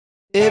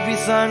Every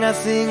song I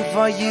sing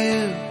for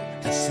you,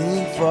 I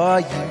sing for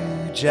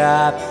you,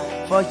 Jah,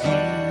 for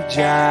you,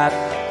 Jah.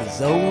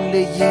 'Cause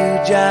only you,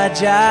 Jah,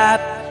 Jah,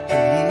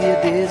 can hear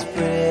this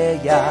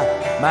prayer,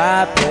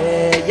 my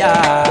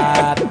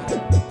prayer.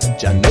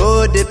 Jah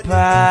know the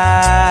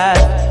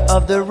path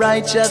of the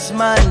righteous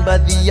man,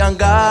 but the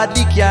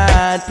ungodly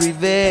can't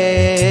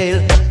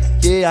prevail.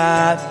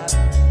 Yeah,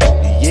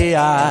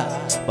 yeah,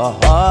 boy.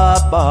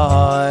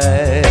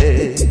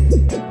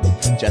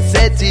 Jah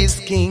set his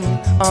king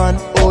on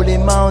holy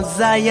Mount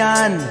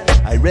Zion.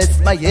 I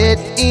rest my head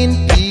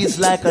in peace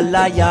like a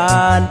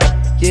lion.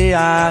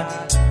 Yeah,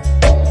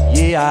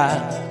 yeah,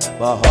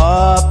 boy.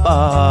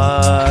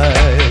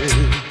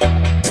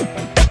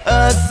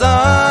 A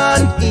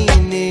son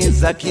in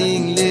is a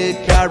kingly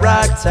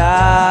character,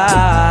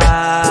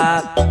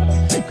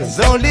 'cause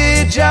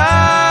only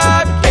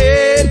Jah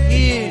can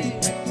hear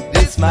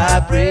this my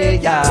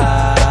prayer.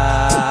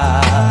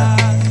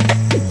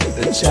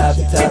 The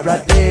chapter a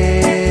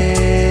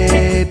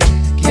day,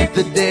 keep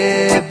the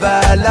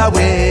devil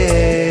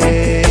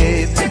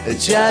away. The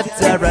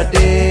chapter a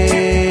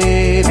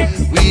day,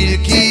 we'll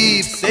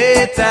keep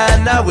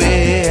Satan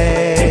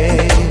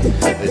away.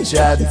 The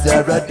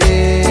chapter a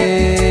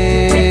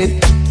day,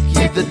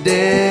 keep the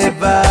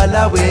devil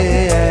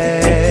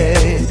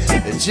away.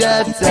 The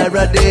chapter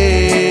a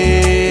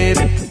day,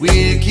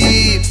 we'll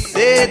keep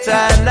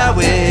Satan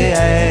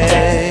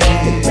away.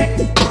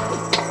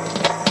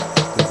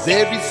 'Cause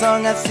every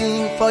song I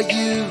sing for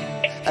you,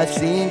 I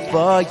sing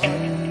for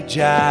you,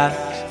 Jah,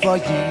 for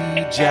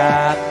you,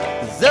 Jah.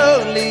 'Cause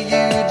only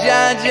you,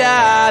 Jah,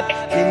 Jah,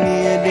 can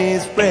hear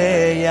this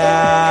prayer.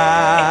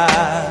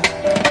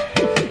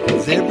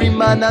 'Cause every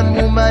man and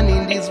woman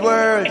in this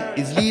world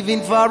is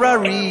living for a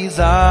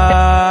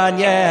reason,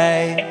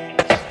 yeah.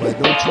 Why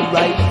don't you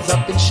rise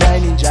up and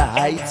shine in your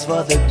heights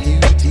for the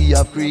beauty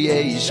of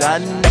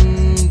creation,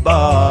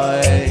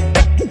 boy?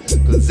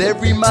 'Cause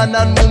every man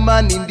and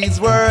woman in this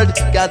world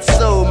got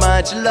so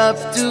much love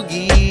to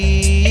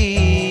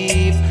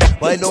give.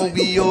 Why don't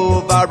we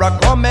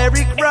overcome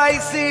every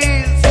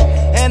crisis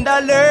and I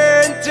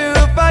learn to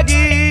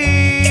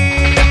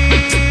forgive?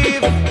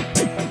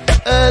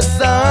 A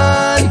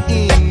son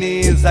in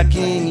is a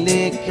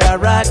kingly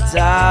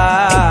character,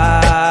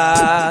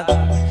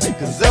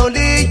 'cause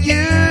only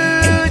you,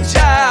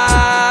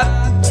 Jah,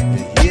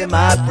 can hear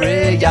my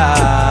prayer.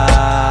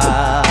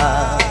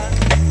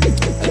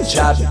 A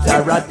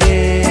chapter a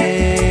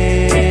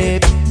day,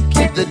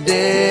 keep the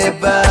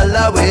devil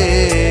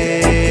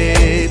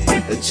away.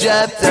 A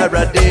chapter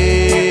a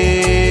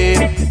day,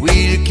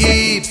 we'll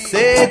keep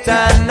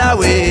Satan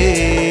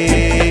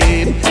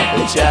away. A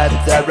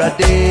chapter a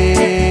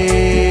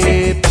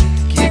day,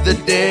 keep the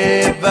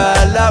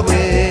devil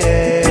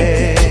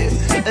away.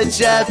 A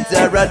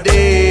chapter a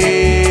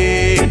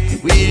day,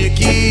 we'll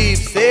keep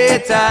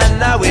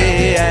Satan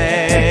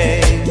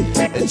away.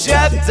 A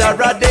chapter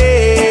a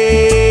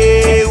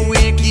day,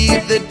 we'll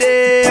keep the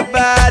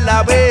devil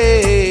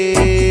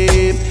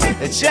away.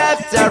 A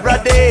chapter a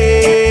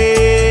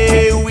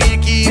day, we'll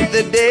keep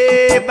the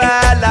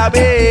devil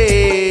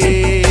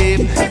away.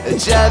 A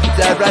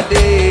chapter a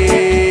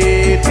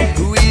day,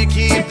 we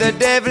keep the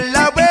devil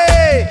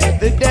away,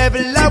 the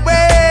devil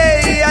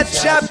away. A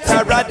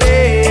chapter a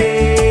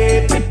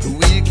day,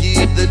 we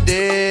keep the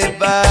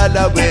devil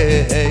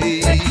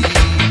away.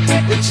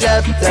 A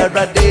chapter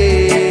a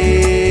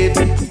day,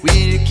 we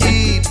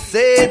keep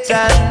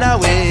Satan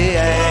away.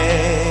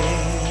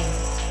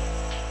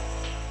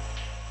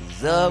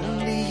 'Cause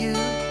only you,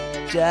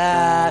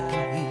 Jah,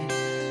 can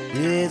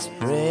hear this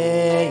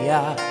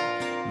prayer,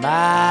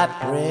 my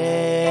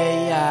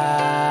prayer.